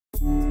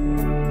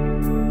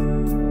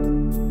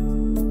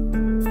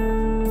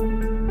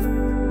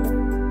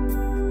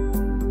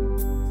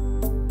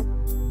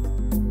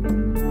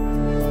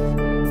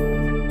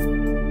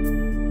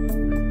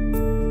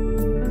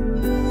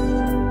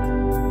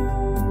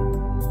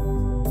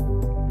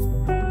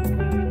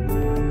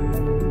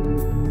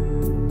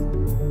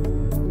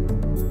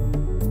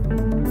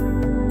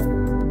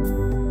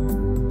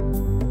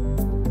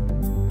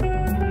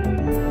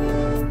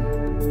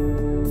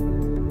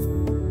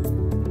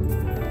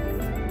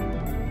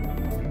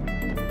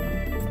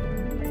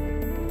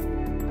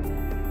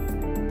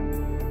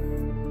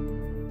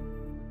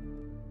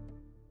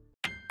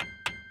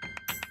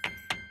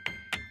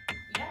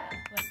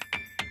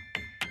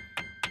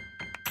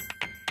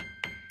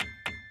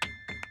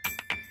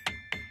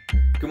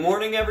Good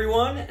morning,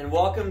 everyone, and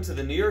welcome to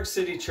the New York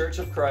City Church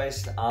of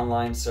Christ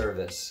online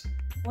service.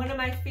 One of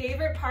my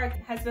favorite parts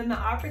has been the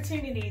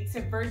opportunity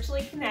to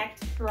virtually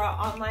connect through our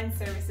online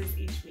services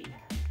each week.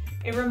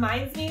 It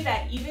reminds me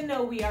that even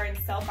though we are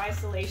in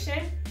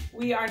self-isolation,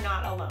 we are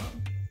not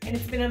alone. And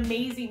it's been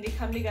amazing to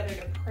come together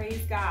to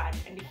praise God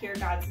and to hear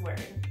God's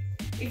word.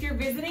 If you're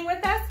visiting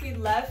with us, we'd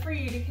love for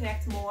you to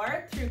connect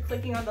more through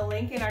clicking on the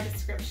link in our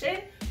description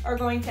or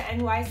going to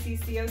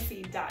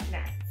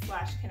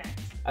nyccoc.net/connect.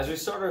 As we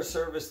start our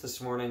service this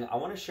morning, I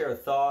want to share a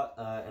thought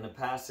and a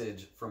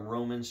passage from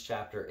Romans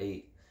chapter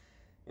 8.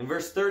 In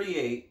verse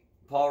 38,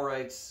 Paul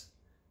writes,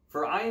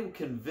 "For I am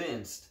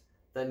convinced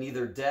that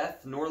neither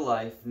death nor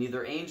life,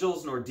 neither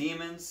angels nor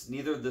demons,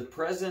 neither the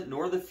present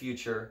nor the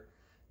future,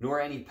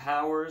 nor any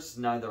powers,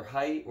 neither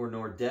height or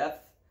nor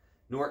depth,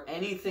 nor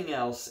anything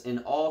else in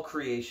all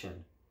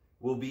creation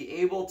will be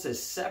able to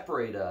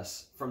separate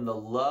us from the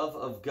love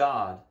of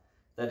God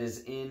that is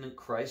in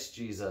Christ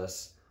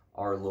Jesus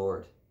our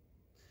Lord."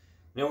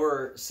 You know,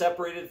 we're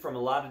separated from a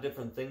lot of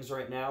different things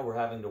right now. We're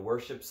having to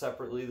worship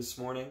separately this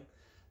morning.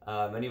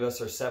 Many of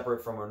us are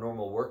separate from our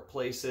normal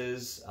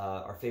workplaces,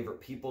 our favorite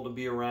people to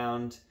be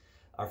around,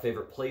 our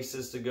favorite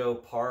places to go,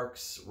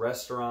 parks,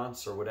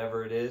 restaurants, or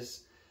whatever it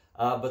is.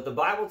 But the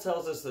Bible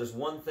tells us there's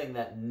one thing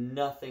that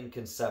nothing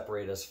can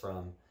separate us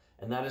from,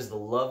 and that is the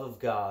love of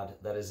God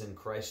that is in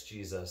Christ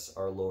Jesus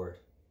our Lord.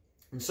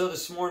 And so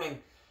this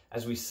morning,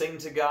 as we sing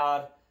to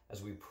God,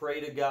 as we pray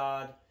to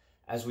God,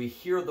 as we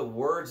hear the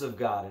words of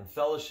God and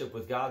fellowship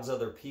with God's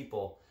other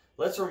people,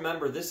 let's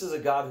remember this is a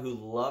God who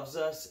loves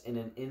us in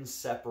an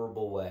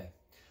inseparable way.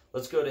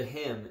 Let's go to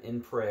Him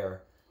in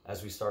prayer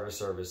as we start our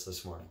service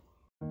this morning.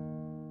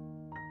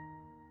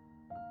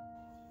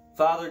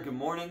 Father, good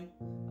morning.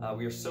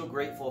 We are so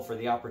grateful for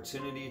the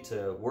opportunity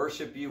to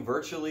worship you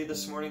virtually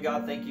this morning,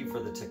 God. Thank you for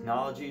the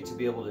technology to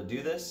be able to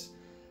do this.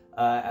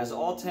 As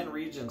all 10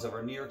 regions of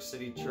our New York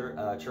City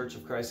Church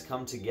of Christ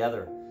come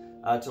together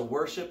to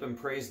worship and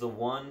praise the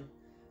one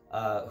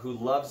who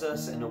loves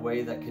us in a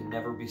way that can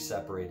never be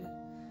separated.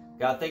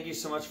 God, thank you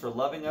so much for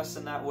loving us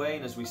in that way.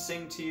 And as we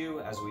sing to you,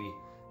 as we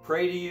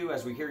pray to you,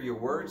 as we hear your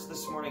words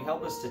this morning,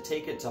 help us to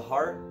take it to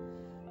heart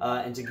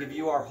and to give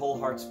you our whole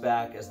hearts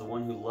back as the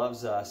one who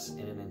loves us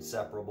in an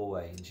inseparable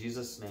way. In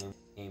Jesus' name,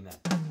 amen.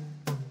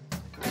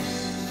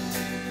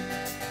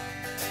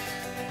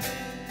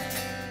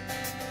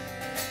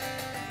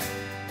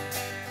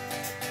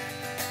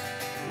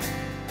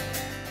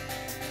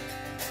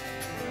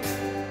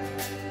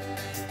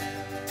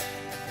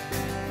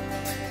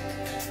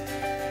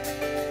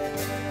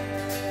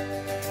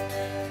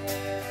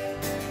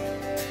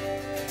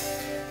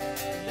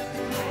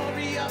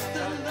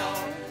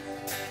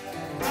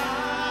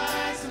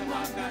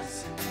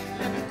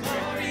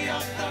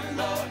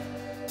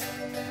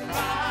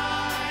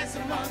 Rise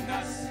among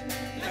us,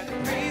 let the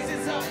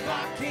praises of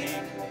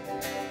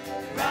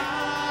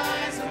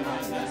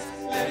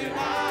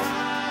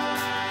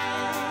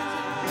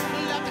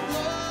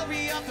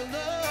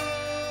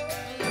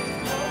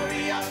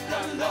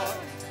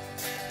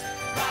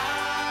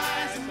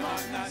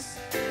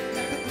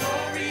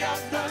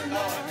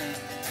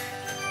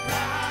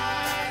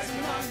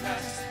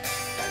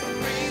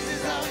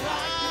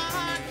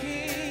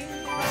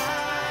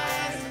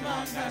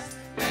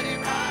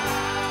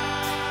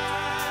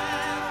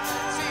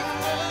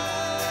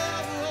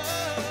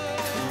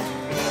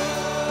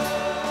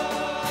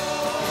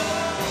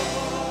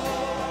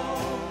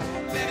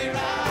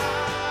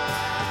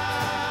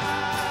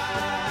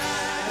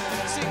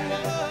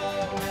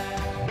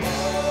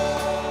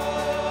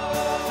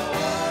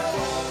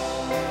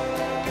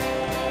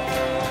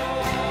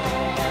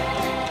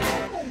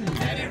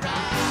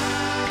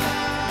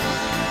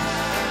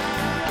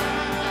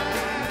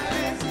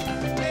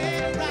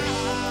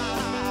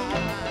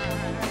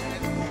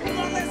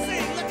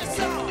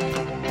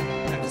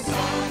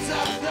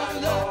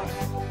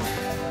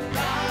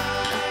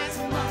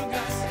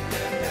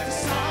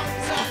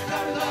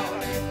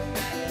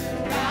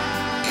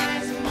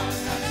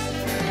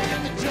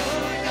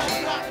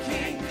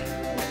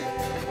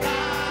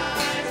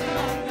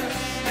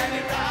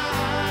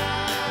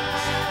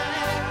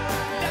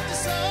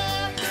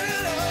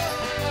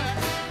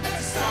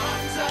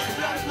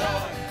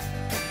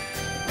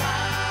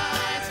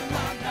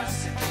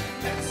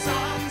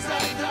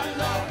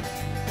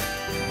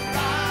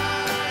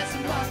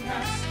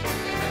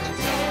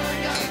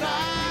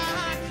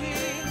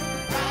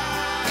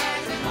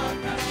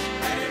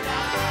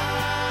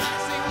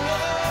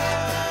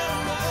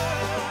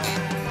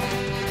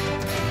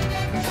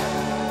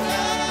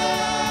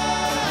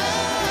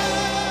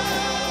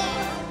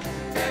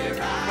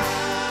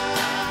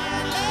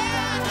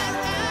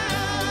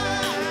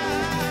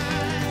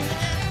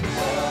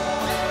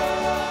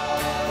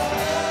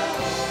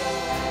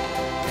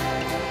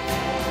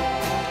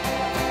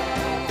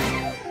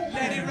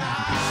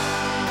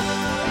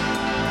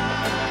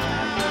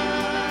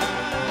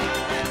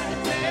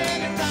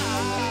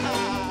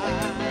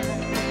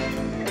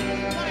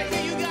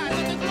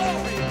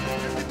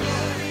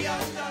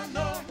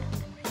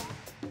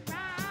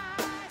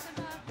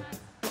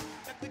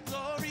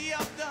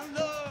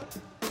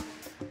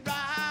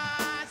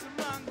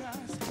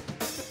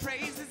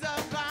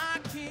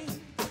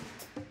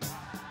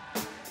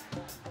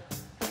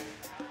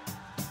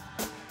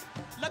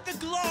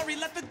glory,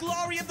 let the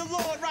glory of the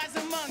Lord rise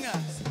among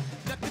us.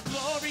 Let the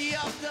glory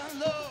of the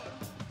Lord.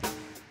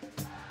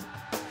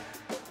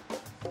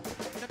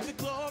 Let the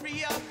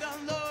glory of the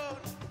Lord.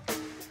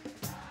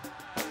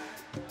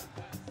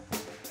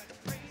 Let the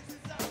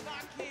praises of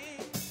our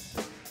King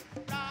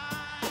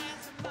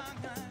rise among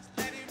us.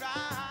 Let it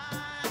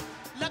rise.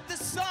 Let the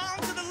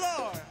songs of the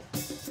Lord.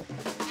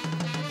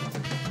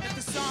 Let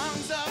the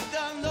songs of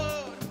the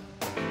Lord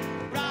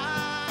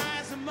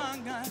rise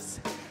among us.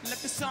 Let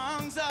the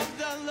songs of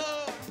the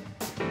Lord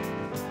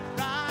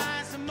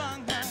rise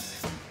among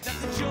us. Let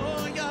the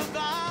joy of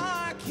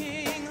our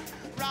King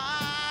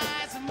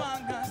rise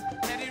among us.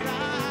 Let it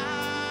rise.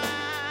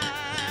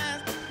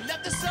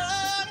 Let the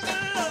songs of the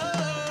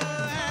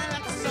Lord,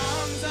 let the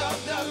songs of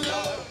the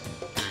Lord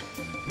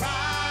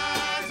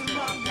rise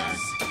among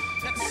us.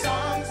 Let the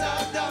songs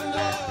of the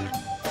Lord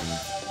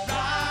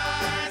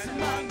rise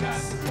among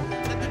us.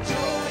 Let the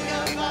joy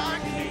of our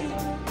King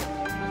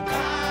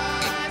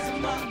rise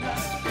among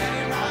us. Let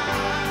it rise.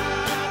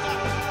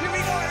 Here we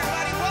go,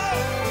 everybody. Whoa!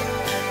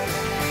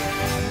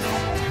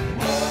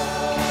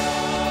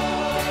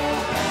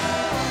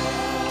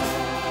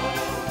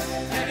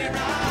 Let it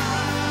rise.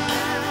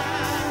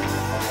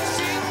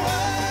 Sing whoa.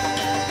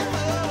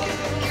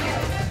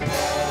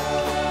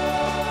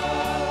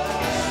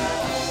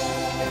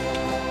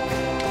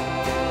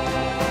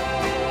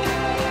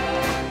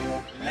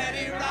 Let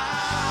it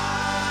rise.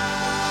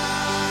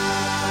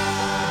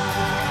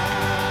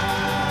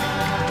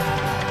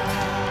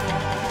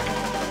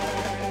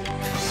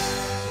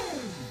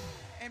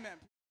 Amen.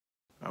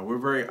 We're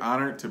very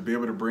honored to be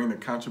able to bring the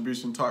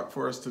contribution talk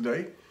for us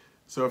today.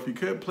 So if you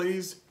could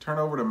please turn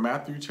over to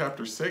Matthew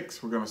chapter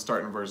 6. We're going to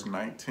start in verse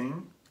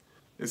 19.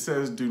 It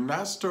says, "Do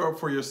not store up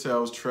for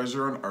yourselves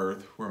treasure on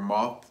earth where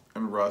moth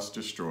and rust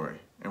destroy,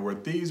 and where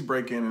thieves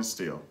break in and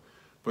steal.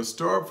 But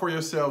store up for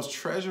yourselves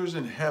treasures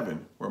in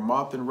heaven where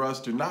moth and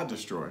rust do not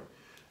destroy,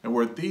 and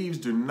where thieves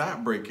do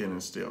not break in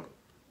and steal.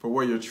 For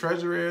where your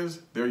treasure is,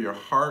 there your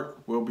heart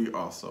will be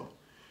also."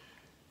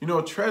 You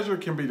know, treasure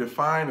can be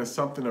defined as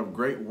something of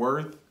great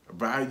worth,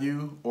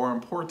 value, or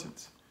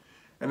importance.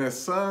 And as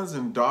sons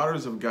and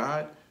daughters of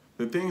God,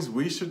 the things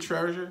we should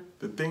treasure,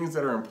 the things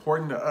that are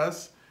important to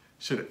us,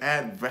 should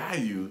add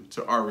value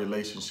to our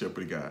relationship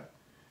with God.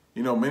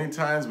 You know, many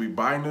times we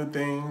buy new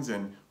things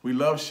and we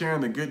love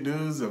sharing the good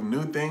news of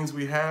new things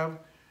we have,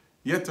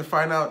 yet to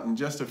find out in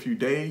just a few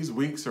days,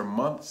 weeks, or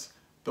months,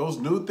 those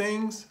new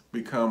things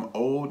become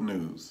old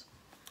news.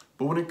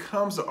 But when it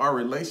comes to our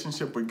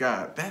relationship with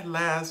God, that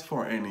lasts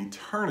for an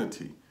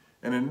eternity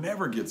and it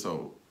never gets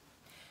old.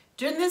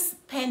 During this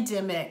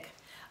pandemic,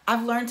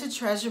 I've learned to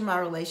treasure my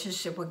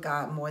relationship with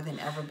God more than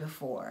ever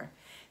before.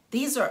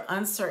 These are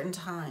uncertain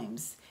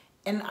times,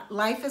 and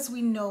life as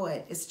we know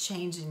it is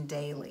changing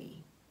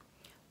daily.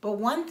 But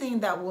one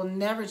thing that will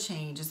never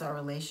change is our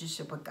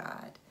relationship with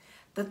God.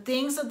 The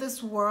things of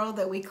this world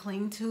that we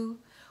cling to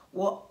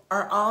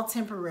are all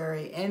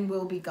temporary and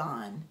will be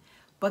gone.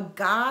 But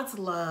God's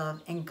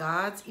love and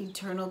God's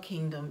eternal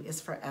kingdom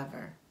is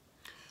forever.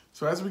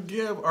 So as we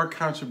give our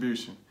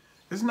contribution,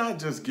 it's not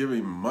just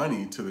giving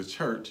money to the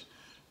church.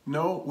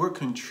 No, we're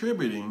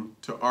contributing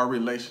to our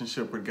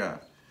relationship with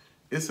God.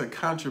 It's a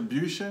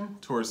contribution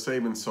towards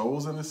saving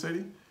souls in the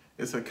city.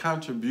 It's a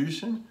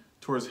contribution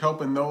towards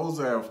helping those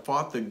that have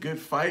fought the good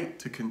fight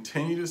to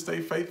continue to stay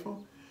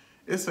faithful.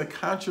 It's a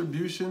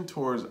contribution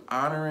towards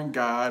honoring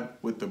God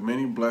with the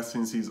many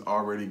blessings He's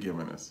already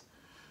given us.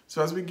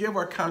 So as we give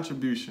our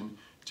contribution,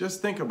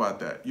 just think about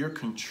that. You're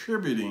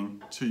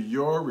contributing to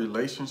your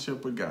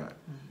relationship with God.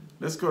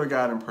 Let's go to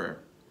God in prayer.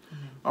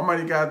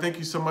 Almighty God, thank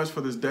you so much for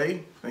this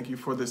day. Thank you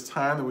for this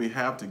time that we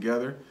have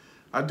together.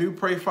 I do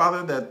pray,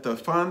 Father, that the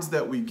funds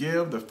that we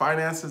give, the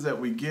finances that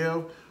we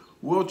give,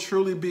 will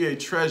truly be a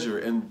treasure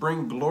and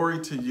bring glory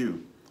to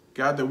you.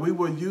 God, that we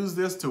will use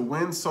this to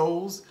win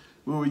souls.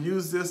 We will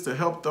use this to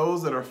help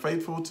those that are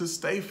faithful to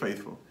stay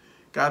faithful.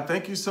 God,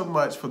 thank you so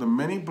much for the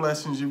many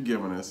blessings you've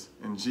given us.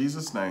 In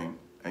Jesus' name,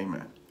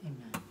 amen.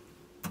 Amen.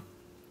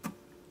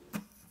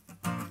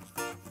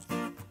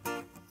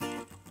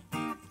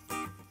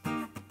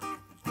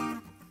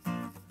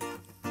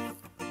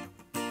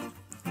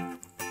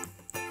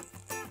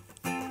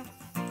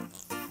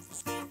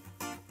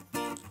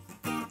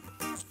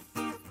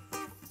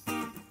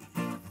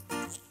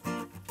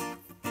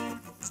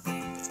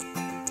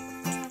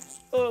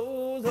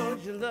 Oh,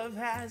 Lord, your love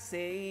has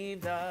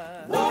saved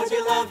us. Lord,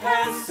 your love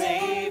has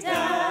saved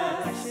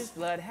us. Precious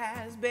blood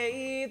has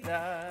bathed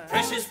us.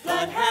 Precious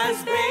blood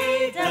has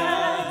bathed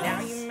us.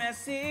 Now your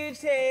message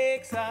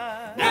takes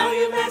us. Now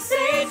your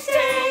message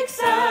takes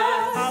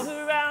us. All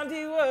around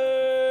the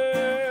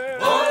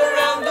world. All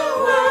around the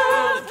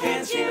world.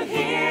 Can't you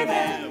hear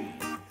them?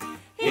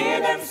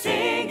 Hear them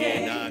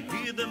singing. I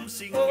hear them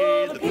singing.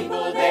 Oh, the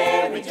people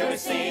there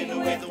rejoicing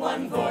with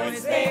one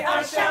voice. They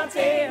are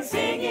shouting,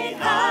 singing,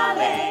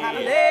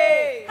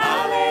 Hallelujah.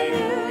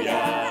 Hallelujah.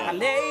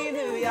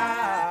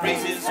 Hallelujah.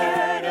 Praises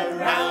heard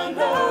around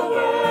the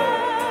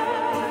world.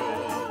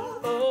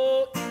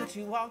 Oh,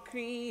 to walk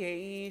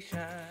creation,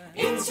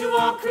 into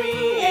all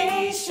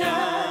creation,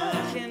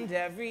 each and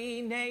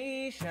every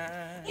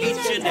nation,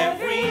 each and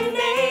every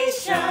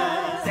nation,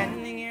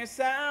 sending your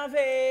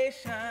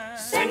salvation,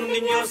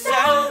 sending your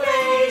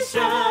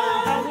salvation,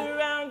 all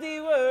around the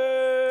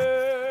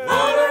world,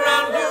 all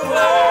around the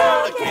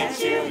world. Can't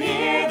you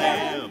hear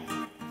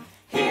them?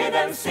 Hear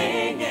them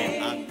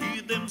singing. I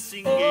hear them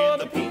singing. Oh,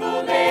 the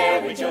people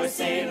there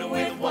rejoicing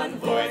with one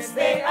voice.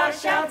 They are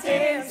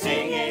shouting,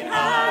 singing,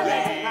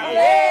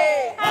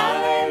 Hallelujah,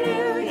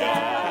 Hallelujah.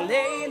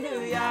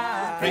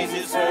 hallelujah. Praise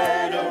is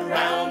heard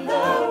around the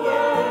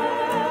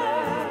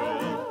world.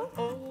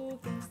 Oh,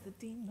 against the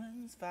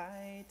demons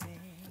fighting,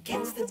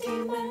 Against the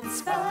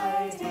demons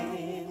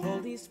fighting,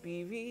 Holy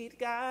Spirit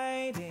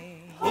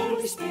guiding,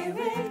 Holy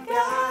Spirit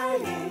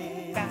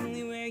guiding.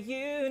 family we're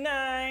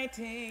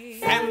uniting,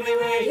 Family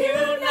we're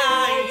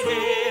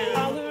united.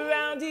 all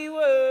around the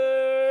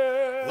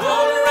world,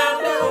 All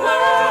around the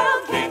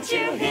world, can't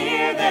you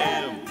hear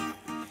them?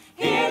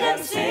 Hear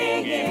them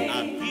singing.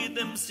 I hear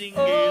them singing.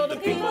 Oh, the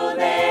people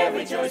there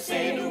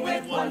rejoicing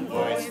with one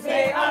voice.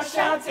 They are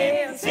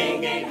shouting,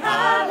 singing,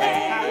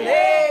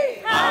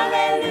 Hallelujah,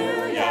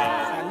 Hallelujah.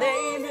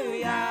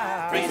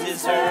 hallelujah. Praise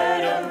is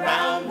heard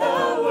around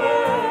the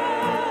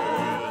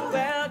world.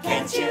 Well,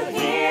 Can't you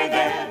hear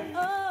them?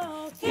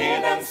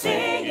 Hear them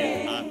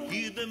singing. I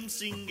hear them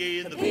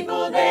singing. The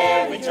people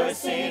there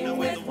rejoicing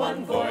with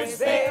one voice.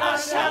 They are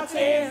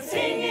shouting,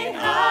 singing,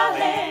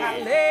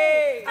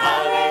 Hallelujah,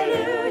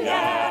 Hallelujah.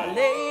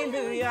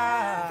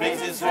 hallelujah.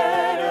 Praise is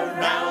heard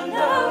around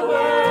the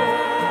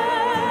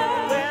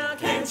world. Well,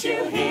 Can't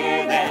you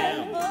hear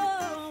them?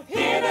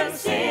 Hear them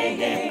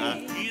singing.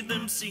 I hear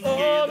them singing.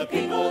 Oh, the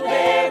people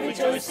there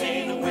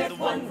rejoicing with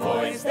one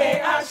voice. They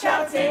are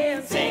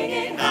shouting,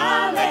 singing,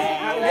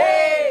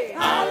 Hallelujah,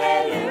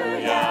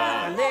 Hallelujah.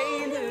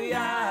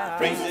 hallelujah.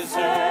 Praise is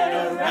heard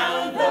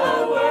around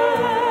the world.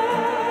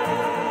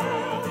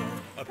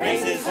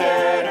 Praise is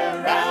heard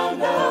around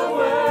the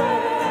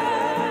world.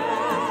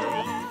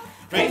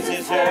 Praise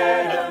is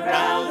heard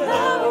around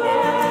the world.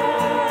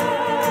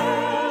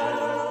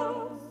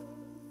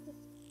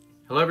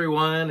 Hello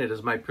everyone, it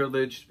is my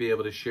privilege to be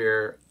able to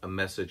share a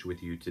message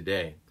with you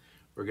today.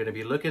 We're going to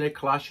be looking at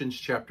Colossians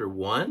chapter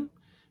 1,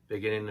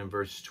 beginning in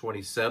verse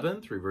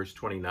 27 through verse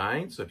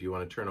 29. So if you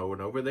want to turn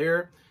over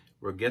there,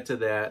 we'll get to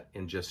that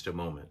in just a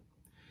moment.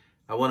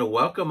 I want to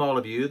welcome all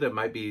of you that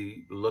might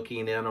be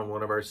looking in on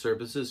one of our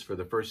services for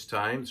the first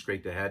time. It's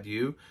great to have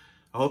you.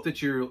 I hope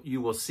that you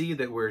will see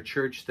that we're a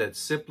church that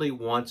simply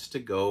wants to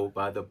go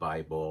by the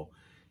Bible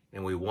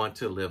and we want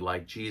to live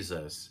like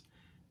Jesus.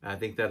 I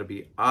think that'll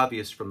be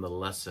obvious from the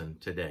lesson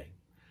today.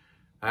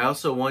 I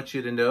also want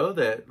you to know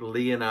that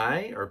Lee and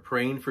I are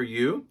praying for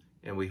you,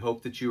 and we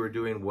hope that you are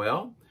doing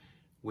well.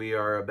 We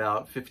are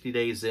about 50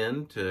 days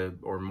in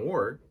or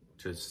more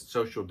to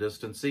social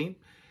distancing,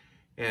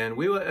 and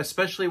we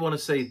especially want to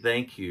say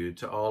thank you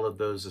to all of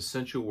those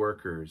essential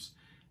workers,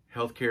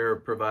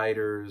 healthcare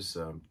providers,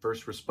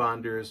 first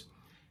responders,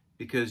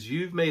 because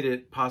you've made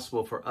it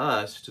possible for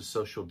us to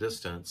social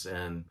distance,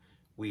 and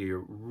we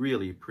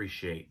really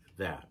appreciate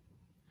that.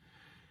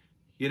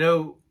 You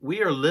know,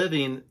 we are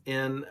living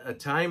in a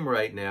time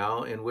right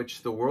now in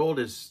which the world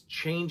is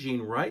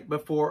changing right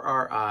before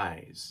our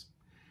eyes.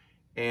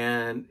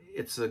 And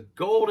it's a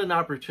golden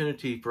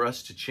opportunity for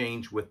us to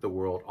change with the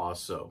world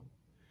also.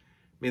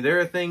 I mean, there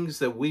are things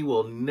that we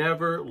will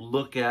never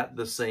look at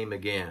the same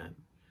again.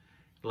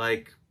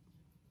 Like,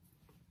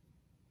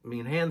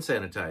 hand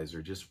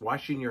sanitizer, just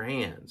washing your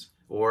hands,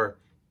 or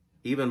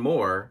even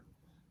more,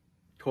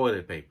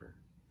 toilet paper.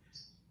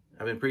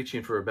 I've been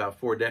preaching for about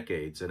 4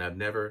 decades, and I've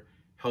never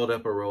held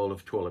up a roll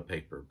of toilet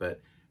paper, but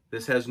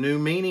this has new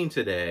meaning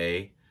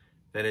today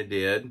than it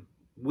did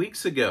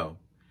weeks ago.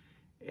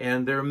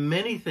 And there are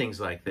many things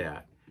like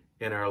that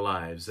in our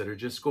lives that are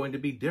just going to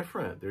be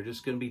different. They're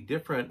just going to be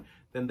different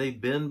than they've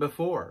been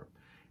before.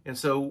 And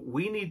so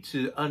we need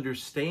to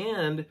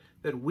understand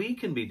that we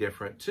can be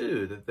different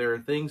too, that there are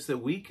things that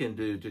we can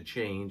do to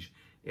change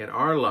in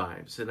our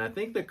lives. And I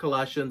think that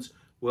Colossians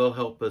will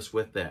help us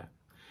with that.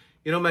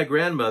 You know, my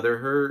grandmother,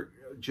 her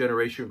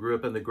generation grew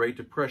up in the Great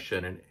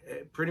Depression, and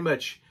pretty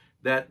much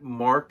that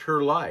marked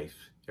her life.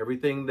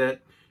 Everything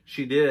that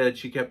she did,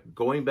 she kept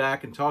going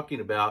back and talking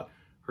about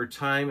her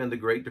time in the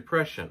Great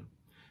Depression.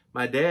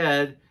 My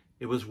dad,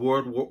 it was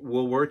World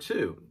War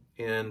II.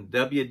 In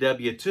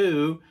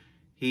WW2,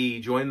 he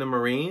joined the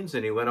Marines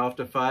and he went off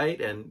to fight,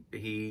 and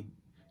he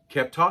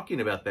kept talking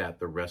about that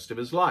the rest of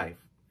his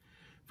life.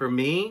 For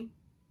me,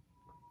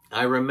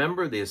 I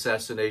remember the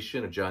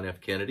assassination of John F.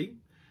 Kennedy.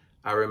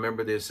 I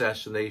remember the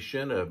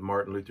assassination of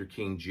Martin Luther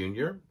King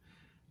Jr.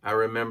 I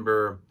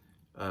remember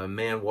a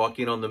man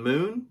walking on the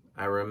moon.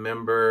 I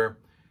remember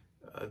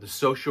the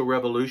social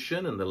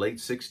revolution in the late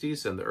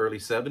 60s and the early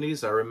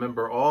 70s. I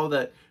remember all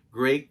that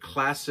great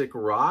classic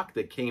rock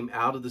that came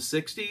out of the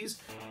 60s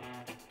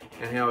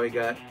and how it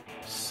got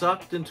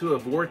sucked into a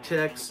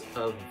vortex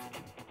of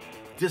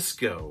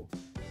disco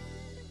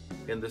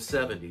in the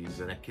 70s,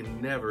 and I can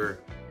never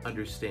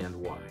understand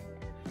why.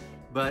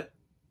 But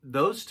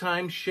those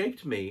times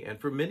shaped me. And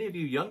for many of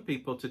you young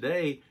people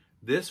today,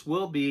 this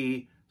will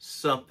be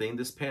something,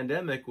 this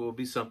pandemic will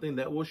be something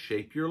that will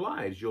shape your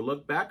lives. You'll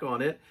look back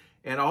on it,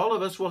 and all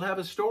of us will have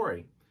a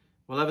story.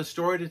 We'll have a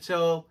story to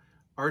tell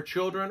our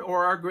children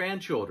or our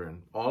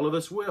grandchildren. All of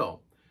us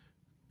will.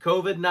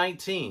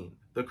 COVID-19,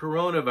 the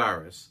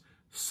coronavirus,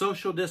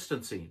 social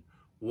distancing,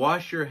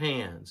 wash your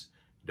hands,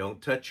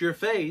 don't touch your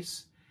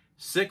face,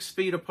 6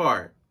 feet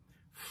apart,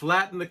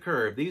 flatten the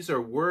curve. These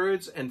are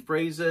words and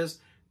phrases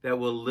that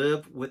will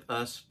live with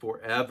us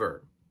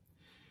forever.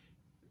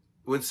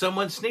 When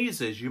someone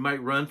sneezes, you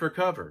might run for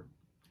cover.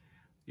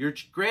 Your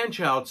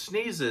grandchild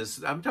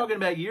sneezes, I'm talking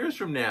about years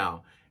from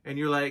now, and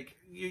you're like,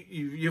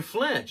 you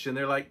flinch, and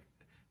they're like,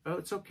 oh,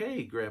 it's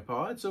okay,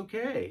 Grandpa, it's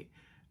okay.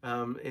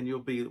 And you'll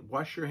be,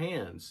 wash your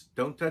hands,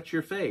 don't touch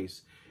your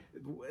face.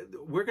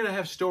 We're going to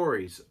have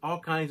stories, all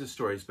kinds of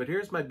stories, but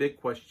here's my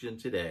big question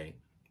today.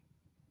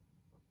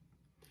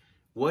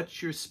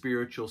 What's your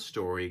spiritual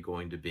story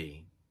going to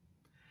be?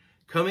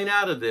 Coming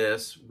out of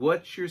this,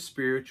 what's your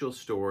spiritual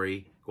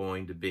story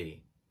going to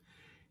be?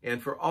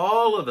 And for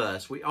all of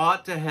us, we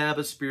ought to have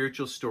a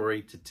spiritual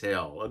story to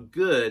tell, a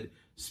good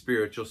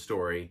spiritual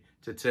story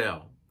to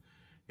tell.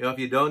 You know, if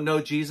you don't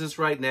know Jesus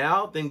right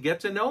now, then get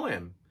to know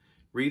him.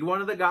 Read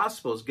one of the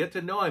Gospels, get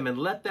to know him, and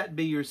let that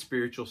be your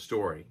spiritual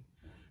story.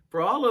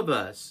 For all of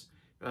us,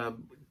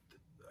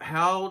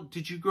 how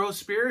did you grow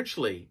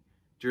spiritually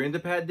during the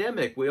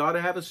pandemic? We ought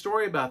to have a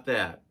story about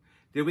that.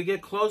 Did we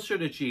get closer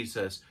to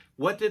Jesus?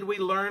 What did we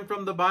learn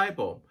from the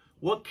Bible?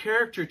 What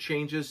character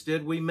changes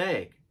did we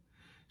make?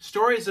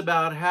 Stories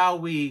about how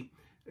we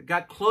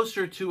got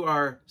closer to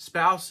our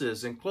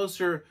spouses and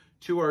closer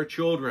to our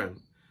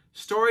children.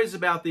 Stories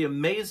about the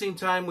amazing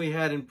time we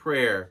had in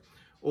prayer,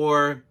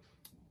 or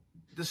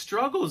the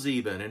struggles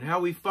even, and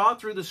how we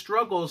fought through the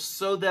struggles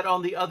so that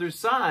on the other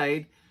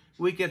side,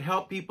 we could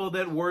help people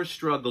that were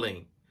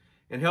struggling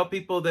and help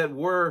people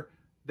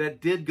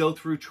that did go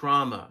through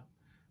trauma.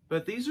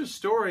 But these are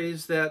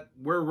stories that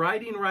we're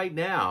writing right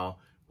now.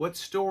 What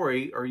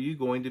story are you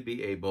going to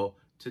be able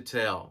to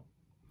tell?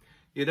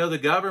 You know, the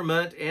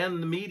government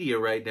and the media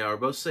right now are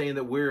both saying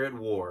that we're at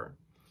war.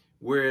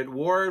 We're at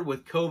war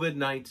with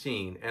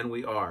COVID-19, and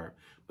we are.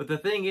 But the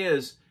thing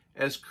is,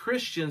 as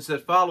Christians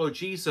that follow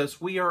Jesus,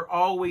 we are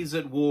always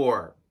at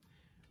war.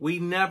 We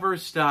never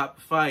stop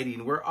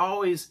fighting. We're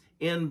always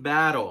in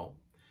battle.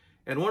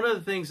 And one of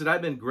the things that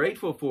I've been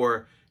grateful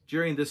for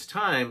during this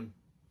time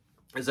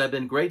is I've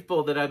been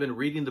grateful that I've been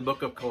reading the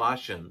book of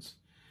Colossians,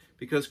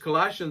 because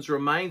Colossians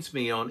reminds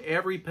me on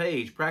every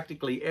page,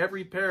 practically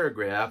every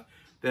paragraph,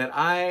 that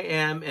I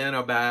am in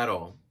a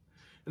battle.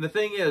 And the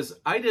thing is,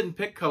 I didn't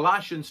pick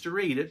Colossians to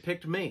read, it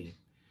picked me.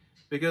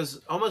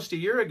 Because almost a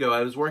year ago,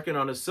 I was working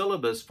on a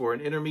syllabus for an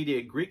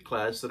intermediate Greek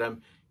class that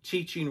I'm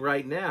teaching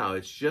right now.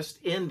 It's just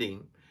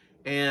ending.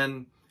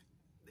 And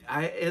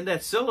in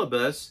that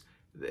syllabus,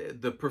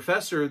 the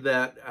professor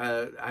that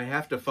I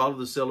have to follow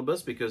the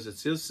syllabus because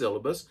it's his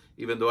syllabus,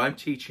 even though I'm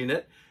teaching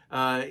it,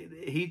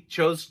 he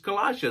chose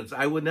Colossians.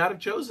 I would not have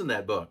chosen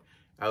that book.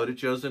 I would have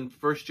chosen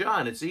 1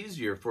 John. It's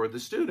easier for the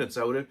students.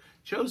 I would have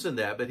chosen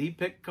that, but he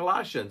picked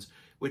Colossians,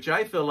 which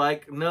I feel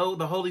like, no,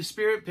 the Holy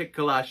Spirit picked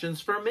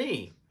Colossians for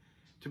me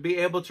to be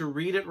able to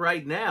read it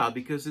right now,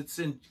 because it's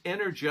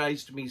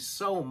energized me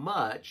so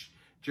much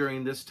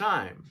during this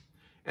time.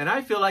 And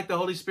I feel like the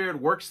Holy Spirit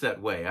works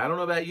that way. I don't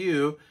know about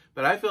you,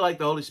 but I feel like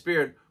the Holy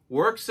Spirit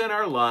works in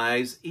our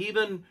lives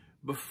even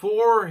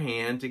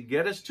beforehand to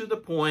get us to the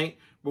point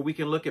where we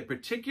can look at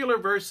particular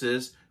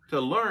verses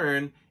to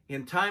learn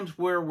in times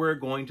where we're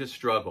going to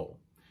struggle.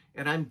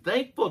 And I'm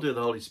thankful to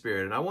the Holy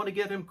Spirit, and I want to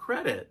give him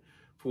credit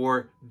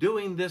for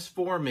doing this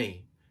for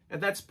me.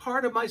 And that's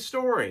part of my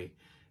story,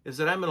 is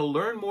that I'm going to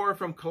learn more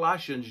from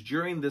Colossians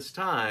during this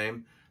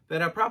time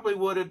than I probably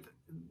would have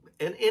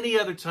in any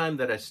other time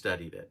that I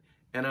studied it.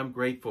 And I'm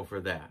grateful for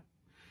that.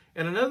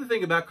 And another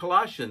thing about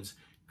Colossians,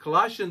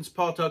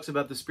 Paul talks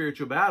about the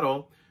spiritual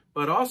battle,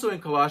 but also in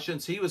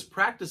Colossians, he was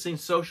practicing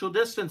social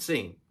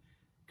distancing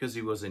because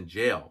he was in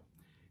jail.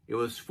 It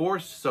was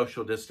forced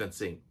social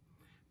distancing,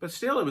 but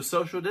still it was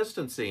social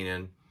distancing.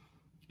 And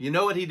you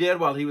know what he did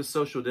while he was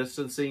social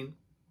distancing?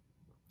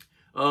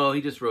 Oh,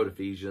 he just wrote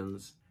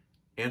Ephesians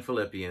and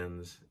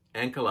Philippians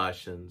and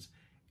Colossians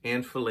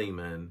and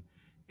Philemon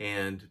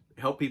and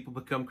helped people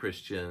become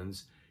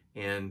Christians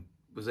and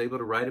was able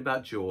to write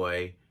about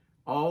joy,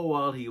 all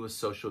while he was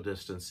social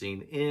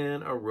distancing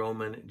in a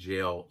Roman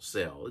jail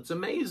cell. It's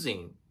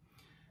amazing.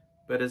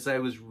 But as I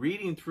was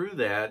reading through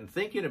that and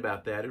thinking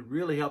about that, it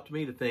really helped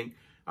me to think,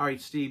 all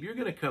right, Steve, you're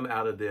going to come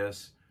out of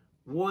this.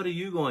 What are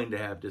you going to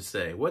have to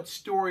say? What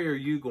story are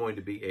you going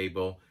to be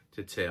able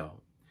to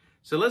tell?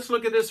 So let's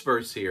look at this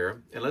verse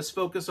here, and let's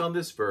focus on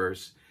this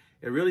verse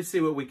and really see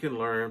what we can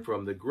learn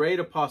from the great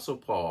Apostle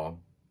Paul.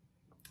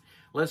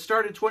 Let's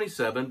start at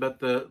 27, but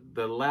the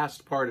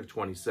last part of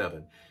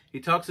 27. He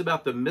talks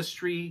about the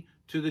mystery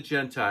to the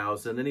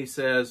Gentiles, and then he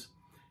says,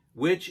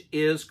 which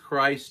is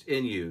Christ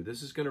in you.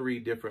 This is going to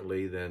read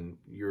differently than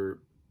your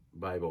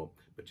Bible,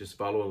 but just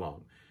follow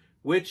along.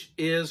 Which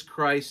is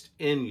Christ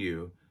in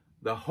you,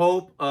 the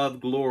hope of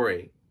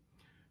glory,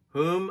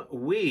 whom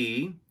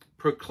we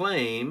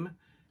proclaim,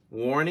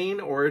 warning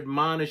or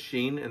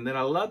admonishing, and then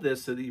I love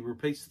this that he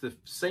repeats the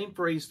same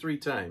phrase 3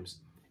 times,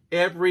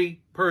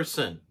 every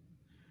person,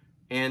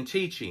 and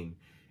teaching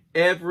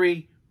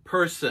every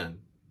person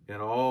in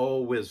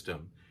all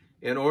wisdom,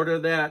 in order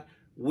that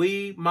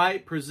we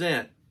might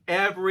present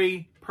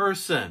every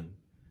person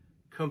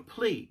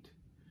complete,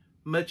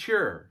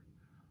 mature,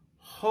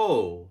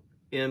 whole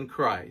in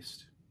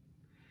Christ,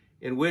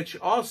 in which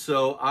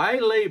also I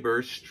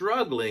labor,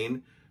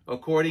 struggling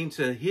according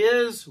to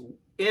his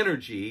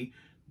energy,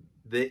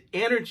 the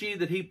energy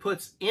that he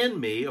puts in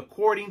me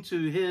according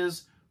to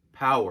his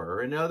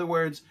power. In other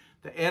words,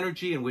 the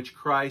energy in which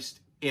Christ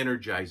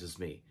energizes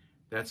me.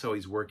 That's how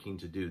he's working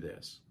to do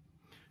this.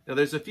 Now,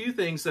 there's a few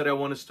things that I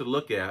want us to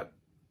look at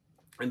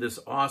in this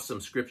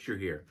awesome scripture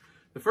here.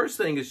 The first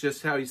thing is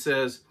just how he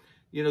says,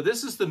 you know,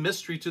 this is the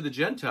mystery to the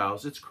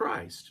Gentiles. It's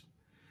Christ.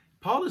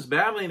 Paul is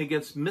battling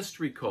against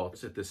mystery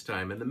cults at this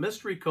time, and the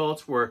mystery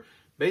cults were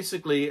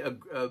basically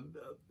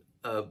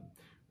a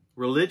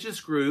religious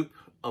group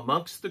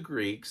amongst the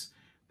Greeks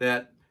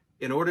that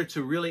in order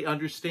to really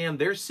understand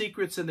their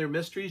secrets and their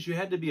mysteries, you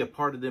had to be a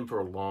part of them for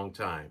a long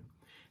time.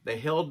 They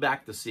held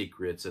back the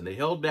secrets, and they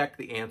held back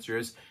the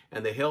answers,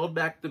 and they held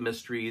back the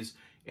mysteries.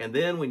 And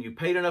then when you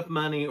paid enough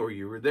money, or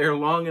you were there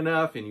long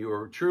enough and you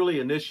were truly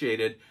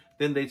initiated,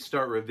 then they'd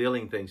start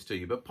revealing things to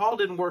you. But Paul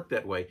didn't work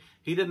that way.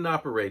 He didn't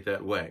operate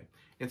that way.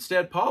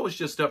 Instead, Paul was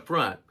just up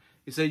front.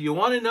 He said, you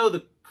want to know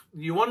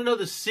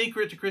the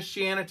secret to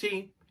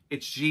Christianity?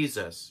 It's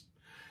Jesus.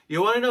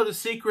 You want to know the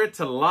secret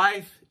to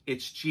life?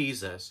 It's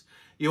Jesus.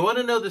 You want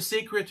to know the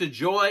secret to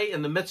joy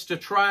in the midst of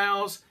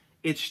trials?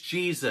 It's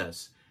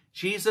Jesus.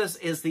 Jesus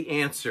is the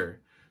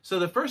answer. So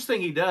the first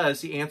thing he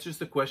does, he answers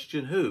the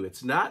question, who?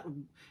 It's not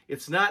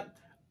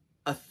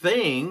a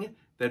thing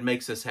that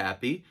makes us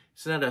happy.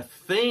 It's not a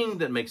thing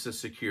that makes us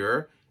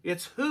secure.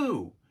 It's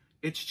who?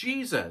 It's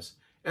Jesus.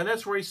 And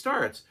that's where he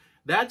starts.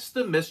 That's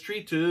the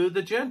mystery to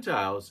the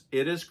Gentiles.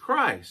 It is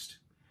Christ.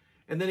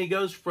 And then he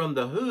goes from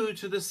the who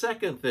to the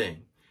second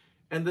thing.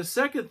 And the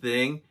second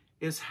thing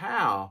is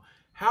how.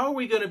 How are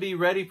we going to be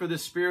ready for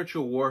this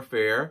spiritual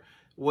warfare?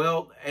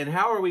 Well, and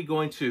how are we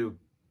going to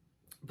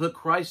put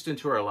Christ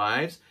into our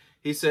lives?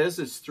 He says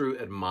it's through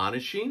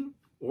admonishing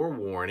or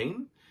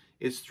warning.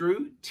 It's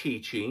through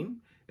teaching.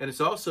 And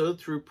it's also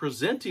through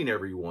presenting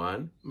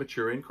everyone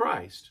mature in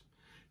Christ.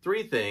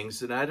 3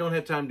 things, and I don't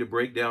have time to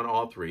break down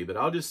all 3, but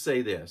I'll just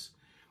say this.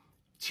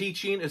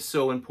 Teaching is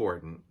so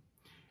important.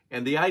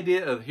 And the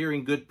idea of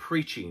hearing good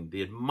preaching,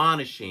 the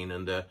admonishing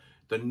and the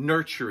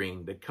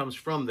nurturing that comes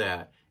from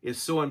that is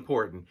so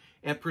important.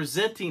 And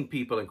presenting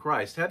people in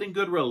Christ, having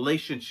good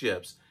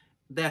relationships,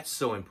 that's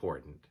so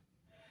important.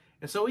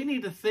 And so we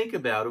need to think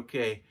about,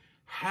 okay,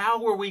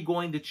 how are we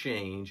going to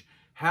change?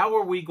 How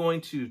are we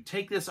going to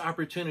take this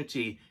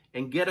opportunity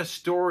and get a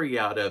story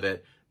out of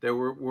it that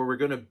where we're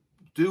going to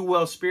do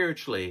well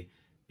spiritually?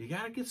 You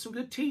got to get some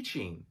good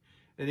teaching,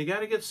 and you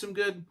got to get some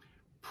good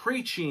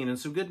preaching and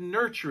some good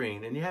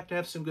nurturing, and you have to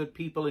have some good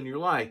people in your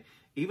life.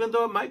 Even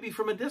though it might be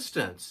from a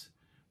distance,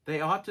 they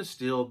ought to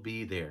still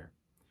be there.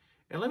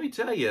 And let me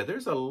tell you,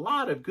 there's a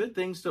lot of good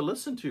things to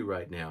listen to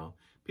right now.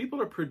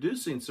 People are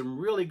producing some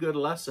really good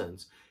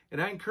lessons.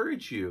 And I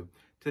encourage you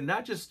to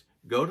not just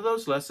go to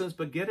those lessons,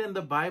 but get in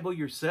the Bible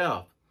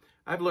yourself.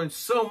 I've learned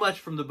so much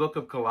from the book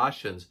of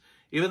Colossians,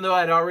 even though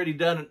I'd already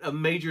done a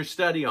major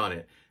study on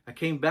it. I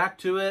came back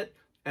to it,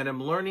 and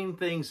I'm learning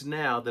things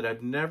now that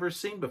I've never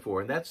seen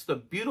before. And that's the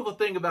beautiful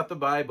thing about the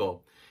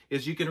Bible,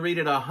 is you can read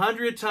it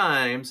 100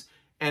 times,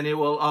 and it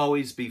will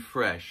always be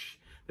fresh.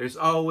 There's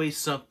always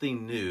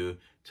something new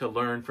to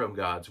learn from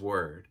God's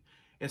Word.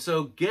 And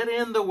so get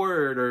in the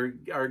Word,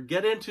 or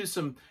get into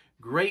some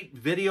great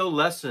video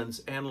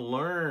lessons and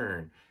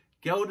learn.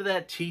 Go to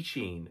that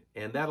teaching,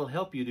 and that'll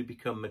help you to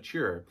become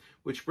mature.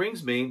 Which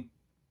brings me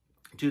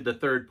to the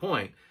third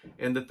point.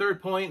 And the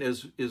third point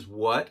is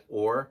what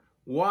or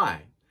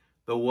why.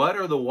 The what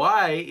or the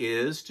why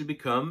is to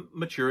become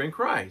mature in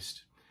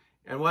Christ.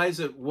 And why is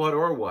it what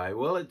or why?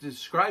 Well, it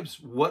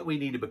describes what we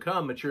need to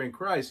become mature in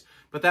Christ,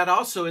 but that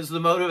also is the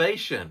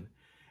motivation.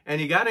 And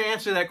you got to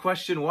answer that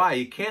question why.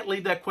 You can't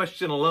leave that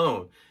question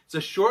alone. It's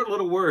a short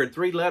little word,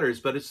 3 letters,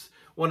 but it's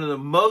one of the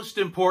most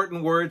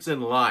important words in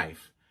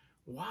life.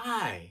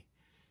 Why?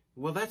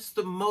 Well, that's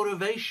the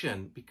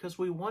motivation, because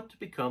we want to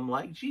become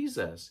like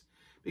Jesus,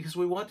 because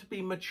we want to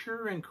be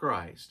mature in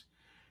Christ.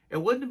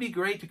 And wouldn't it be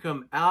great to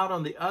come out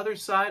on the other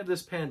side of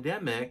this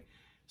pandemic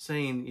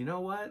saying, you know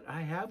what?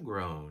 I have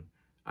grown.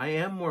 I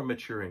am more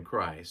mature in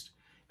Christ.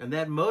 And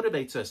that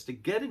motivates us to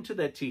get into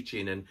that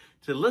teaching and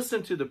to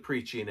listen to the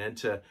preaching and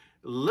to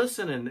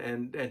listen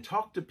and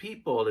talk to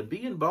people and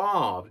be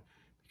involved,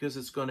 because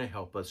it's going to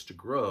help us to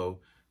grow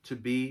to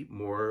be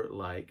more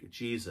like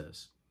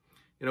Jesus.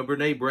 You know,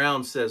 Brene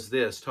Brown says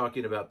this,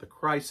 talking about the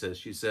crisis.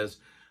 She says,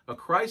 a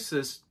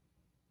crisis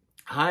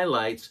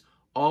highlights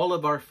all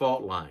of our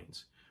fault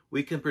lines.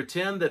 We can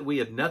pretend that we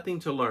have nothing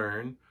to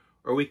learn,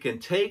 or we can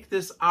take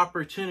this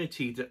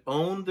opportunity to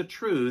own the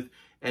truth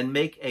and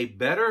make a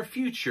better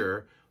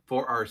future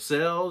for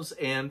ourselves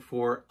and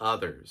for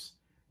others.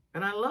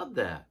 And I love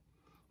that.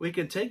 We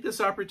can take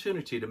this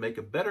opportunity to make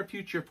a better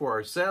future for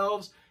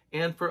ourselves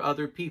and for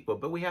other people,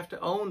 but we have to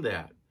own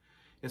that.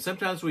 And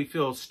sometimes we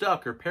feel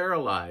stuck or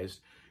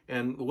paralyzed.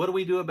 And what do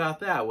we do about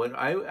that?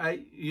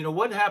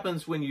 What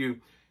happens when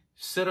you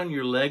sit on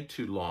your leg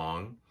too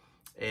long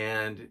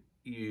and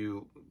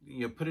you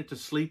put it to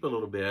sleep a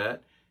little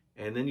bit,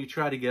 and then you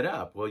try to get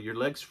up? Well, your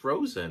leg's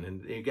frozen,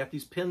 and you got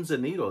these pins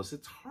and needles.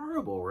 It's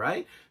horrible,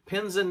 right?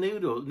 Pins and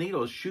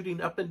needles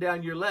shooting up and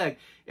down your leg.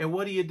 And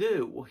what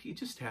do? Well, you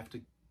just have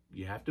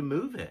to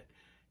move it.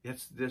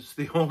 That's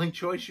the only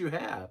choice you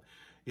have.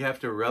 You have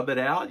to rub it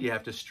out. You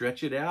have to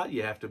stretch it out.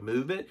 You have to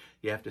move it.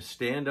 You have to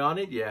stand on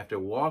it. You have to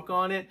walk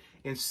on it.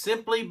 And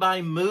simply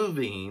by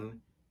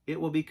moving,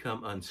 it will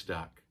become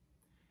unstuck.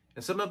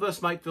 And some of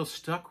us might feel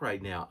stuck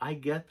right now. I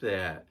get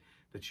that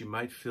you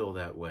might feel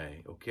that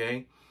way,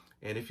 okay?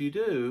 And if you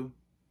do,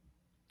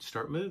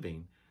 start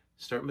moving.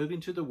 Start moving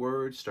to the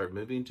Word. Start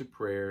moving to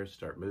prayer.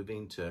 Start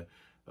moving to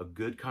a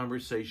good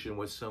conversation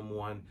with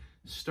someone.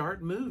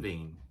 Start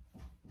moving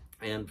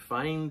and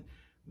find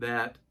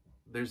that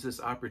there's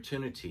this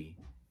opportunity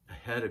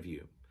ahead of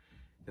you.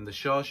 In the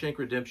Shawshank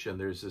Redemption,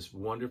 there's this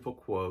wonderful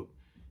quote: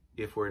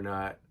 if we're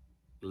not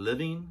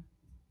living,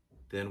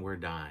 then we're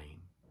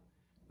dying.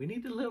 We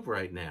need to live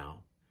right now.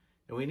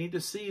 And we need to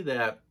see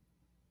that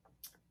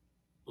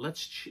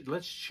let's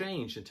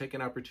change and take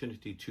an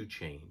opportunity to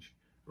change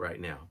right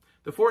now.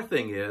 The fourth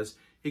thing is,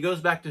 he goes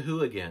back to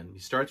who again? He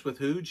starts with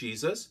who?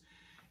 Jesus.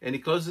 And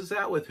he closes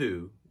out with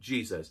who?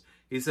 Jesus.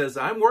 He says,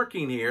 I'm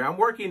working here. I'm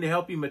working to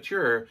help you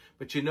mature,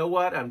 but you know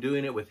what? I'm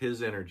doing it with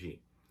his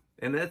energy.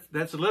 And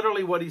that's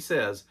literally what he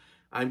says.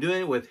 I'm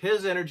doing it with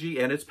his energy,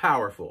 and it's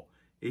powerful.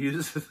 He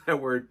uses that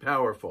word,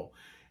 powerful.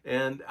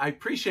 And I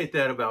appreciate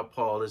that about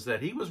Paul, is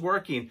that he was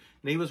working,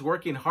 and he was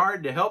working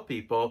hard to help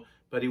people,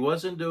 but he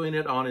wasn't doing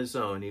it on his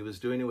own. He was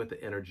doing it with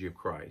the energy of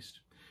Christ,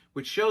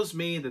 which shows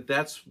me that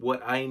that's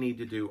what I need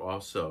to do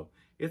also.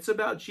 It's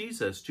about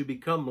Jesus. To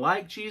become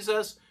like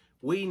Jesus,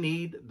 we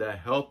need the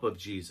help of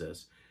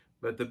Jesus.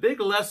 But the big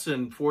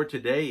lesson for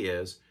today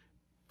is,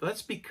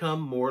 let's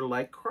become more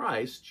like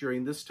Christ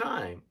during this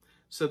time,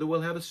 so that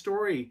we'll have a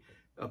story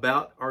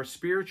about our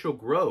spiritual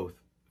growth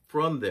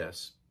from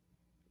this.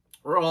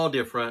 We're all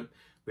different.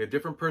 We have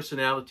different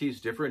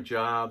personalities, different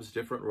jobs,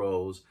 different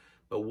roles.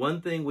 But one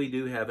thing we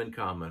do have in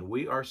common: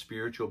 we are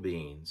spiritual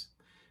beings.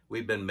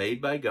 We've been made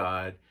by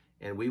God,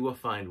 and we will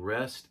find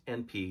rest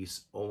and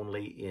peace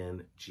only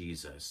in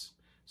Jesus.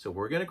 So if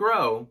we're going to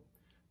grow,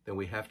 then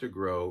we have to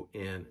grow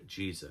in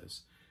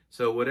Jesus.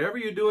 So whatever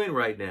you're doing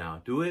right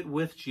now, do it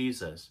with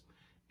Jesus.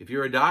 If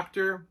you're a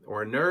doctor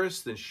or a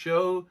nurse, then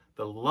show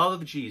the love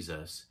of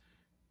Jesus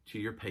to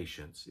your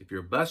patients. If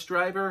you're a bus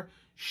driver,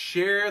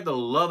 share the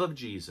love of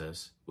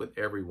Jesus with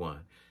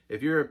everyone.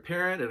 If you're a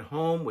parent at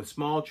home with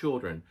small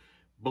children,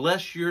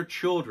 bless your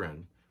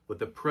children with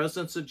the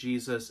presence of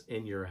Jesus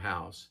in your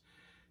house.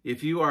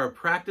 If you are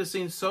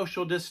practicing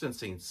social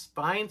distancing,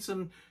 find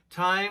some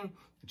time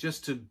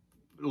just to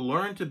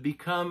learn to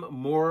become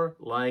more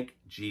like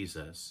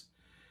Jesus.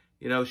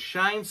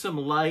 Shine some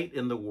light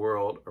in the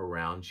world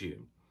around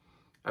you.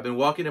 I've been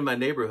walking in my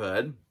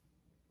neighborhood,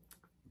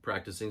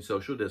 practicing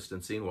social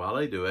distancing while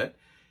I do it,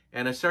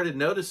 and I started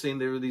noticing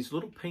there were these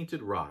little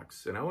painted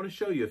rocks, and I want to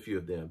show you a few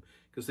of them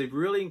because they've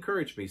really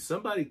encouraged me.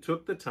 Somebody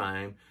took the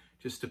time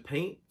just to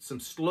paint some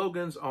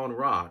slogans on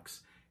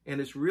rocks, and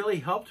it's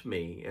really helped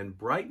me and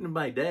brightened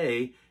my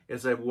day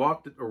as I've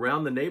walked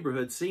around the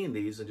neighborhood seeing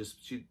these, and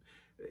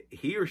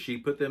he or she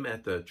put them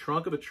at the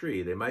trunk of a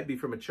tree. They might be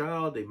from a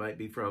child, they might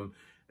be from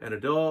an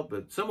adult,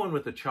 but someone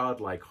with a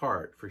childlike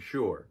heart for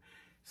sure.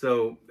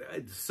 So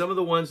some of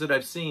the ones that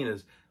I've seen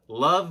is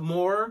love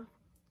more,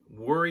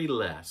 worry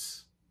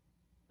less.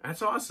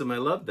 That's awesome. I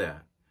love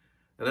that.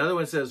 Another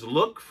one says,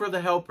 look for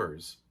the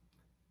helpers.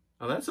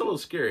 Oh, that's a little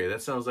scary.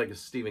 That sounds like a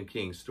Stephen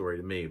King story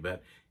to me,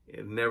 but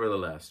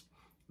nevertheless.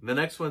 The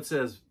next one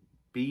says,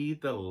 be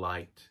the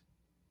light.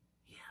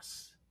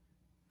 Yes,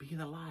 be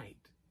the light.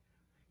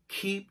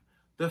 Keep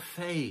the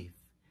faith.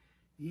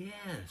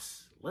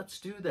 Yes, let's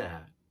do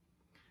that.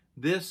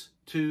 This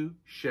too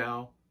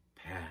shall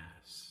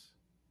pass.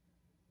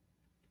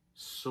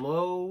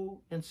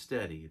 Slow and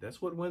steady. That's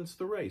what wins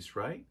the race,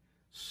 right?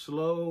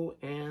 Slow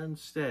and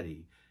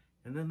steady.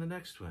 And then the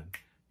next one.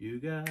 You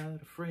got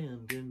a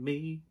friend in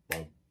me.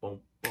 Boom, boom,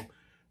 boom.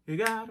 You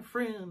got a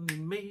friend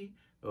in me.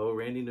 Oh,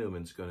 Randy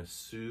Newman's going to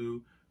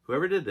sue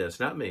whoever did this,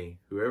 not me,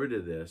 whoever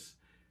did this,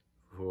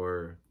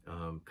 for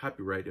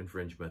copyright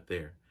infringement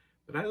there.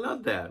 But I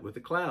love that with the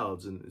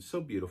clouds, and it's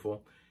so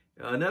beautiful.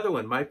 Another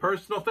one, my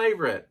personal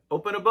favorite,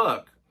 open a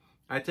book.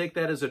 I take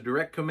that as a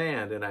direct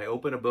command, and I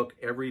open a book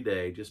every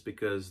day just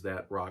because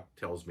that rock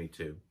tells me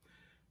to.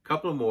 A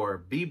couple more,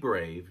 be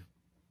brave.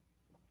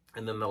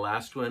 And then the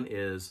last one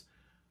is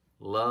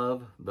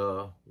love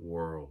the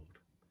world.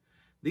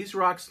 These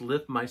rocks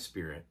lift my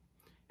spirit,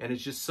 and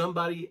it's just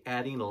somebody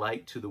adding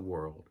light to the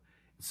world.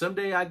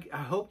 Someday I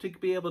hope to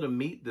be able to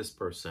meet this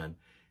person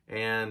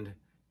and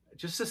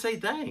just to say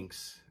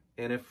thanks.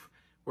 And if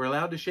we're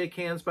allowed to shake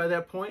hands by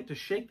that point, to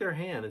shake their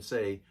hand and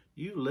say,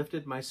 you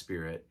lifted my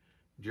spirit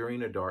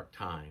during a dark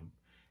time.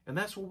 And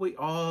that's what we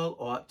all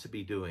ought to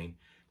be doing.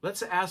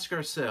 Let's ask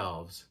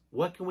ourselves,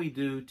 what can we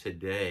do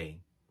today,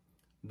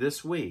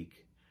 this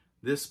week,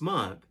 this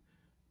month,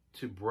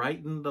 to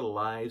brighten the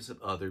lives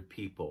of other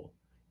people?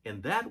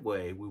 In that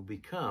way, we'll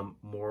become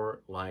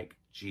more like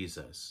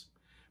Jesus.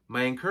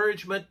 My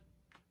encouragement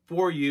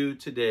for you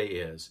today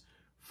is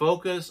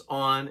focus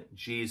on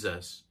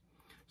Jesus.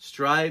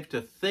 Strive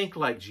to think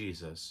like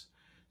Jesus.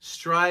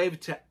 Strive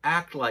to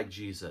act like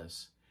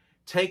Jesus.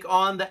 Take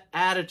on the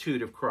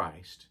attitude of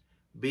Christ.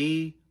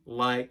 Be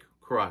like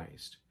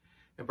Christ.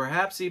 And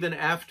perhaps even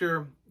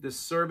after this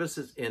service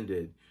is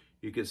ended,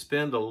 you could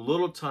spend a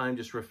little time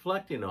just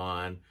reflecting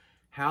on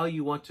how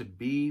you want to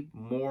be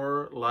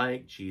more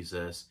like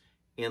Jesus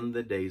in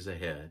the days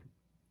ahead.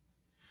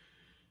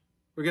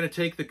 We're going to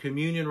take the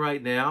communion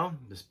right now.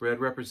 This bread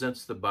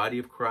represents the body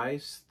of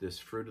Christ. This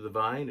fruit of the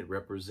vine, it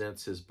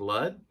represents his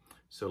blood.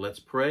 So let's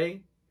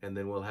pray, and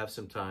then we'll have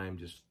some time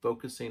just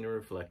focusing and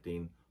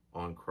reflecting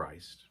on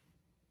Christ.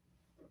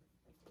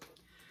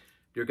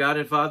 Dear God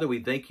and Father,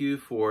 we thank you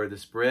for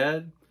this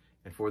bread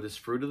and for this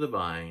fruit of the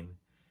vine,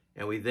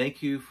 and we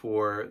thank you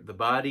for the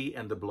body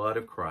and the blood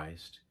of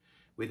Christ.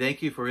 We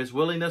thank you for his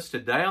willingness to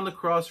die on the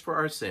cross for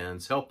our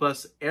sins. Help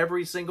us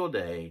every single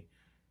day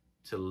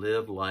to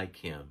live like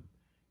him.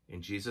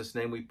 In Jesus'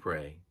 name we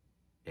pray.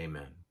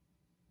 Amen.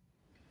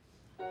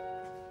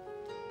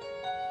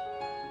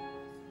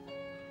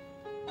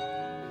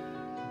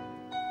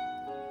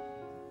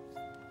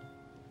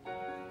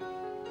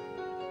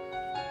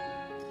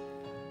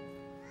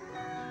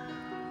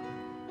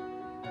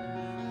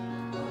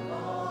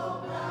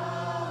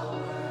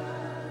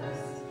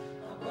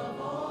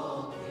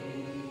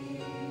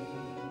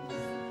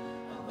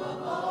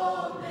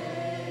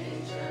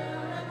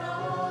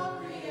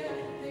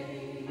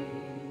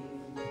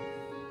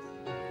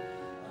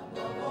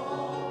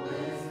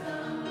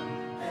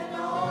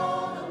 All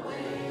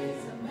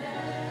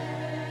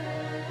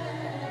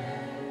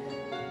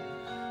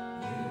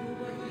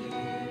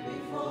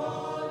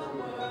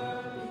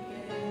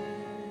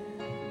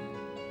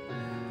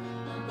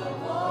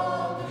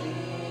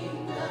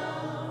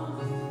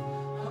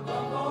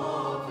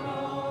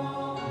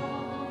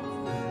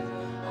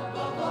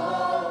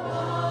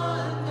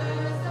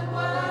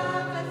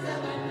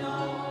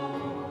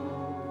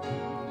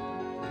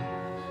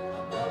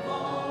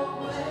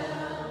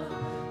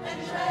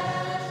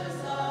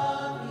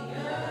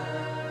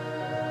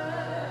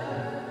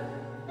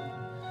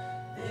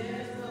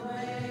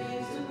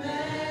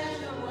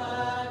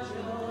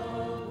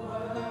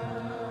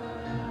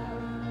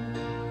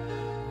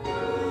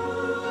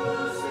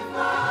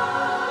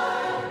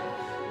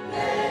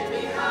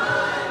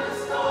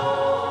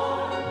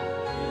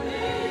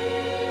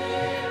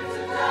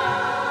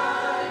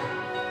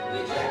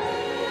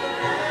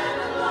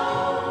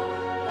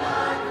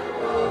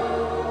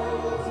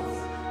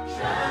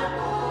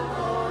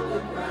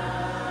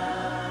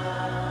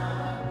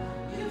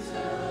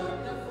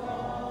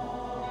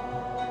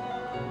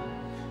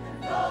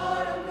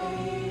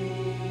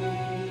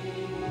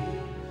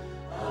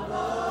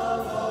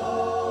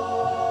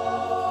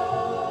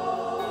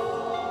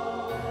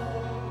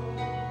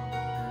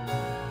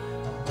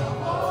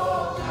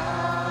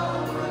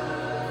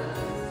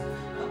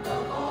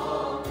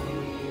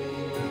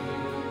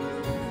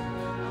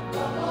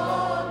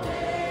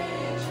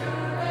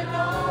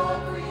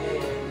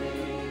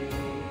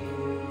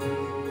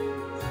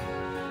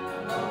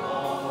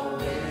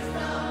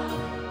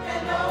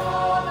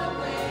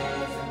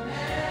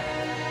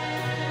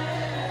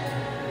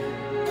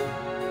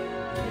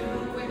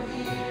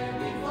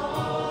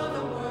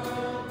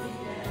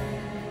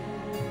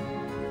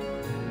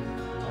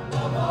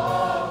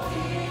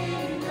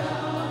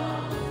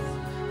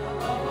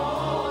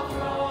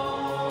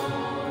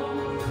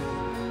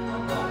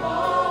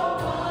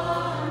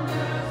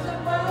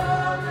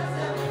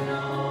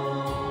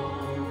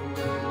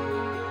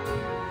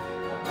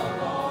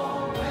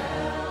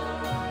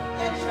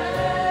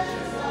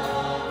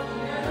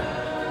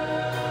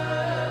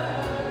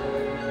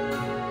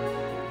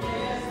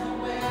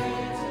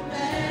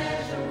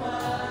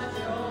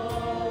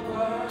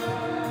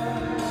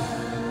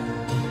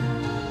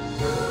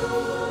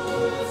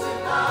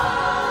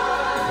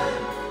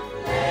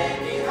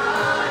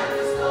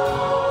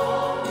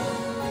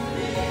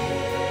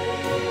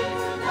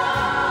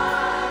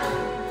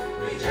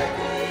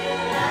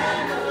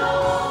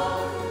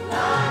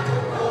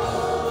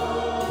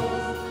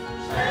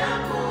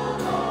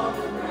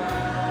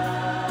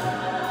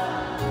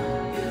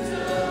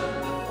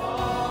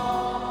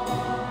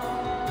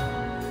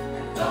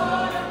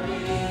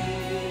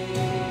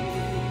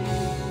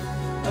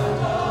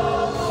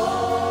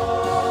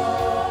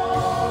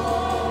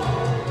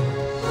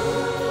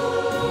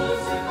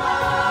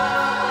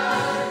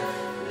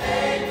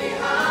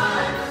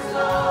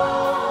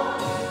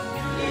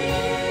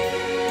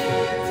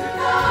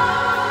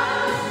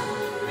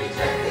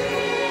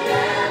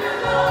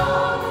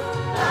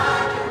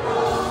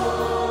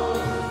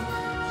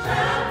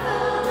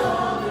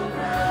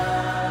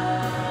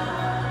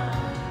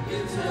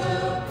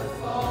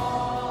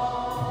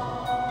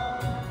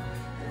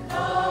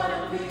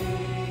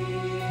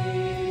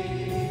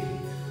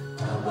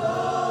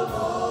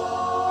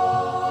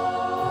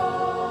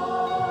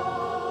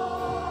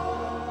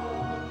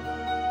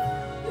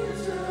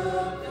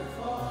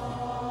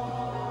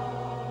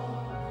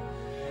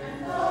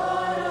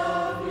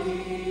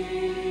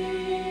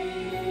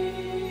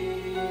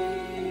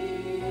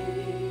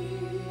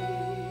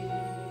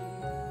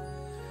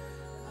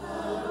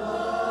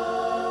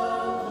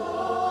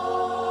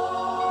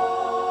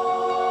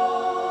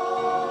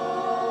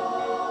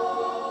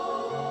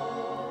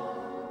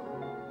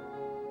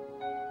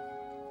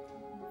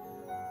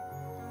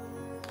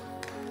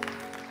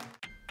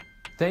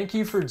Thank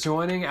you for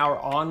joining our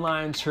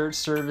online church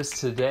service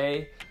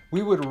today.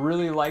 We would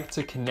really like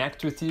to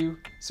connect with you,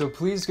 so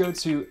please go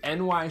to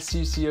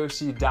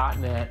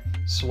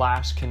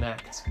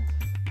nyccoc.net/connect.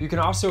 You can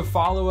also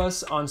follow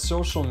us on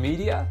social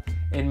media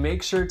and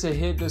make sure to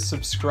hit the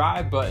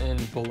subscribe button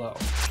below.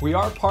 We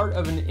are part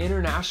of an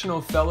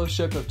international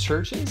fellowship of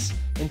churches,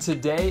 and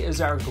today is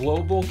our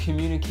Global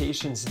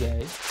Communications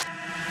Day.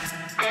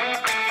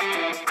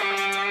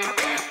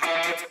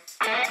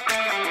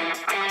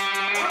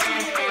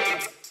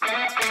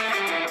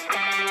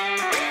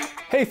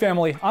 Hey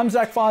family, I'm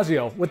Zach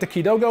Fazio with the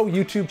Kidogo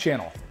YouTube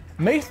channel.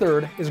 May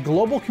 3rd is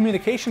Global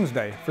Communications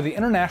Day for the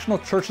International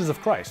Churches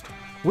of Christ.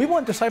 We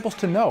want disciples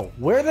to know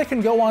where they can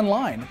go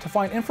online to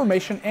find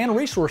information and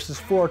resources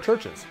for our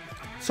churches.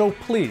 So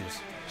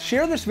please,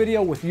 share this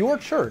video with your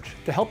church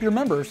to help your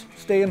members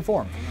stay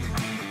informed.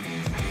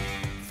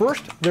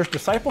 First, there's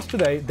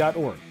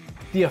disciplestoday.org,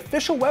 the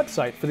official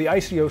website for the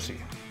ICOC.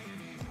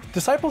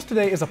 Disciples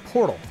Today is a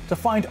portal to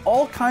find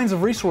all kinds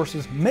of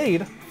resources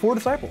made for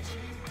disciples.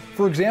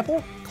 For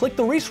example, click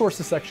the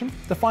resources section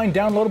to find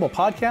downloadable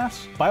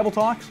podcasts, Bible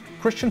talks,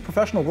 Christian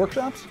professional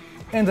workshops,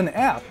 and an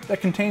app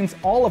that contains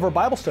all of our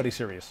Bible study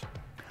series.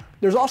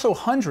 There's also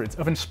hundreds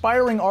of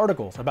inspiring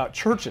articles about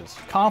churches,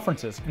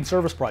 conferences, and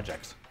service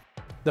projects.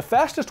 The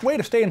fastest way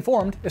to stay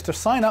informed is to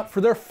sign up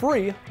for their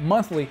free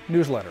monthly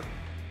newsletter.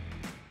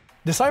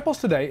 Disciples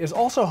Today is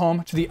also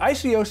home to the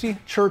ICOC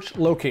Church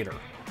Locator,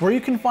 where you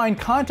can find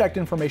contact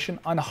information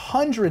on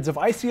hundreds of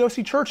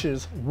ICOC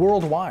churches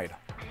worldwide.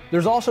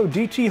 There's also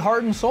DT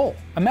Heart and Soul,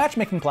 a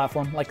matchmaking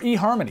platform like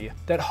eHarmony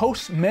that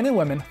hosts men and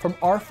women from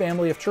our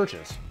family of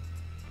churches.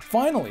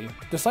 Finally,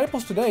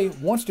 Disciples Today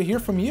wants to hear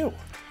from you.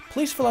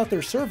 Please fill out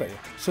their survey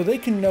so they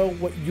can know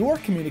what your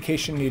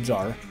communication needs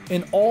are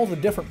in all the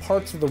different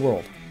parts of the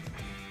world.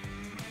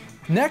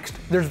 Next,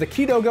 there's the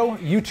Kidogo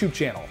YouTube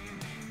channel.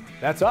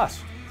 That's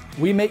us.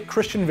 We make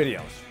Christian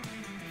videos.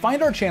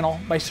 Find our channel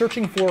by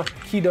searching for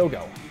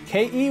Kidogo,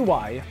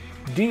 Keydogo.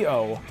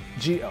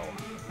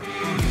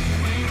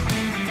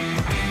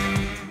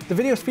 The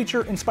videos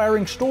feature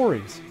inspiring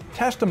stories,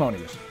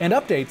 testimonies, and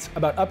updates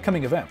about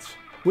upcoming events.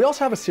 We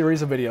also have a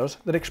series of videos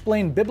that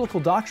explain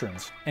biblical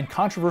doctrines and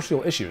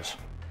controversial issues.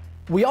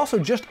 We also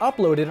just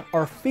uploaded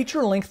our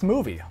feature-length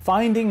movie,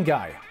 Finding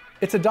Guy.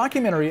 It's a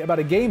documentary about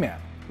a gay man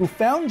who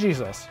found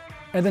Jesus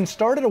and then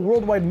started a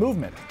worldwide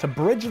movement to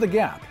bridge the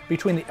gap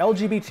between the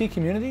LGBT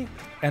community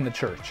and the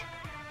church.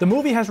 The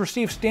movie has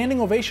received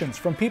standing ovations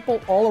from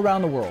people all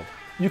around the world.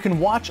 You can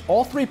watch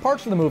all 3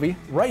 parts of the movie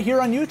right here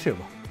on YouTube.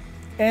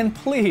 And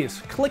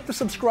please click the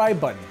subscribe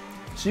button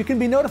so you can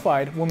be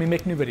notified when we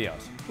make new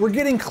videos. We're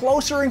getting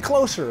closer and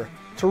closer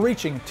to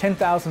reaching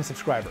 10,000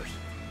 subscribers.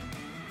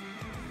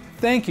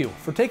 Thank you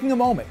for taking a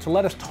moment to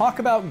let us talk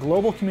about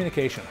global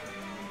communication.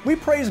 We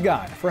praise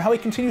God for how He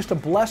continues to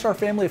bless our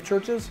family of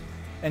churches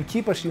and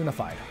keep us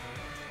unified.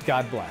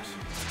 God bless.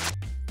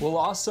 We'll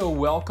also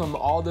welcome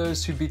all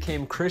those who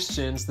became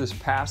Christians this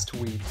past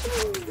week.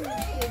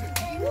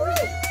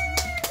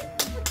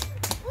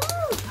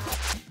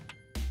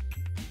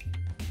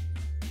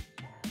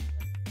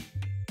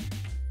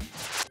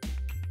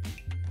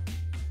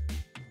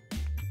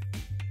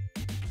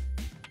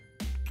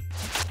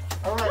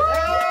 All right.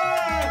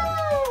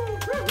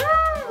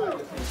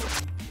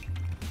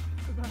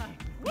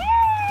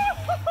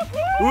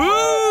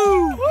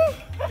 Woo!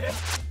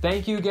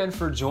 Thank you again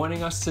for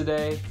joining us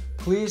today.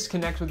 Please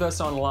connect with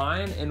us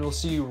online, and we'll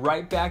see you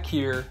right back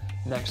here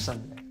next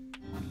Sunday.